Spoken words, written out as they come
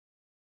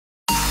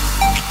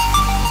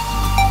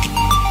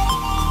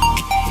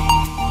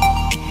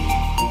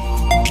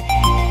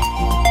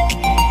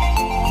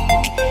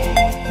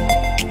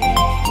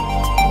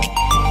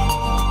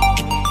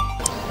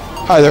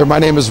Hi there, my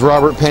name is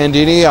Robert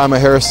Pandini. I'm a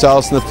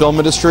hairstylist in the film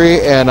industry,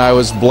 and I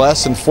was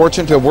blessed and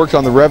fortunate to have worked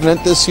on The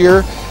Revenant this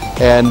year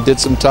and did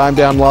some time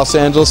down in Los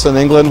Angeles and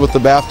England with the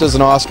BAFTAs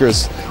and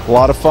Oscars. A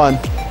lot of fun.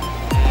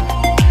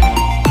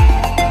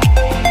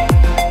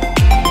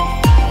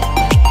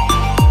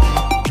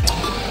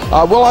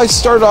 Well, I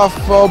started off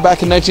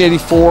back in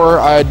 1984.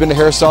 I had been a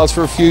hairstylist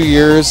for a few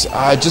years,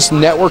 just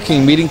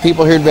networking, meeting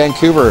people here in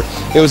Vancouver.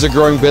 It was a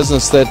growing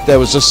business that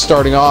was just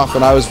starting off,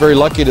 and I was very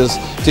lucky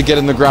to get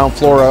in the ground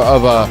floor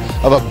of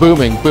a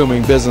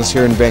booming business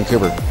here in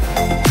Vancouver.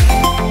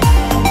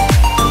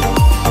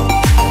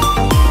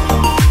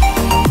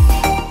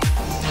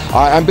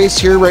 I'm based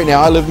here right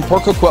now. I live in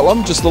Port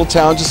Coquitlam, just a little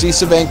town just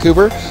east of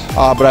Vancouver,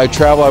 but I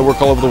travel, I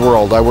work all over the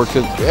world. I work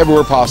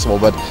everywhere possible,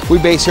 but we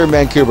base here in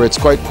Vancouver. It's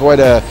quite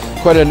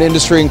an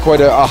industry and quite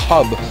a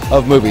hub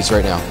of movies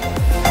right now.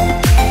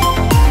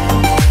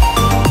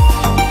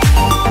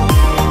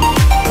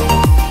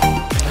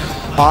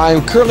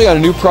 I'm currently on a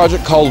new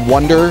project called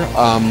Wonder.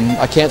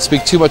 I can't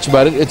speak too much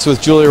about it. It's with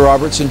Julia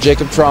Roberts and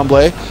Jacob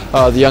Tremblay,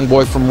 the young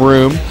boy from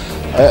Room.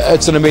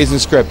 It's an amazing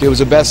script. It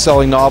was a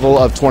best-selling novel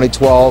of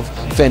 2012.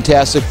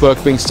 Fantastic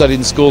book being studied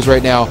in schools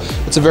right now.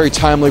 It's a very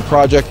timely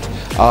project,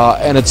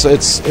 and it's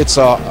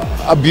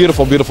a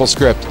beautiful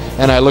script.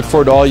 And I look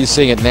forward to all you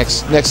seeing it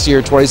next year,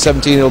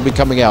 2017. It'll be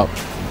coming out.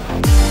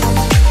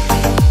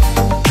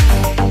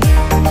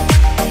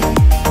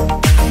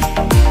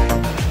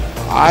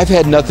 I've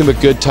had nothing but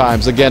good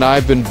times. Again,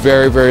 I've been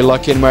very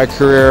lucky in my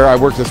career. I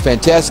worked with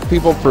fantastic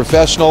people,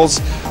 professionals,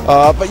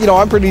 but you know,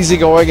 I'm pretty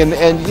easygoing,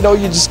 and you know,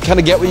 you just kind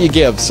of get what you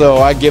give. So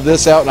I give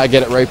this out and I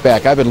get it right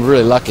back. I've been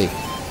really lucky.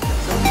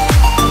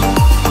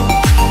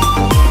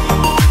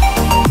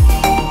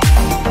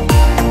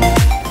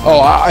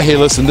 Oh, hey,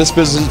 listen, this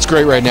business is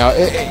great right now.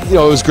 You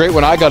know, it was great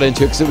when I got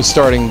into it because it was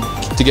starting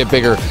to get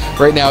bigger.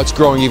 Right now, it's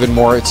growing even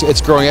more.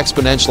 It's growing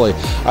exponentially.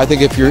 I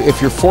think if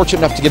you're fortunate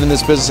enough to get in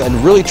this business and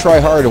really try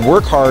hard and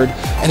work hard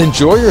and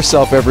enjoy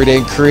yourself every day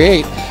and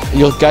create,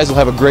 you guys will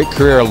have a great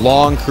career, a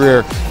long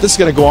career. This is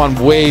going to go on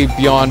way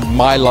beyond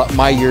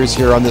my years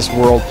here on this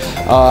world,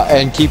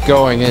 and keep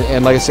going.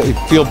 And like I said,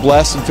 feel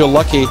blessed and feel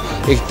lucky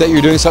that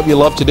you're doing something you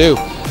love to do.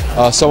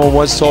 Someone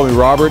once told me,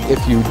 Robert, if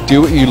you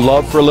do what you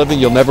love for a living,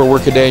 you'll never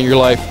work a day in your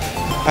life.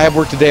 I have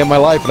worked a day in my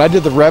life, and I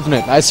did The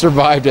Revenant. I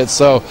survived it,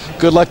 so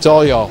good luck to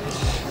all y'all.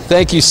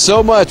 Thank you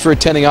so much for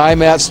attending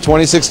imats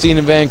 2016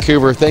 in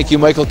Vancouver. Thank you,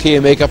 Michael Key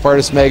and Makeup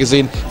Artist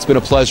Magazine. It's been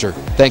a pleasure.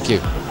 Thank you.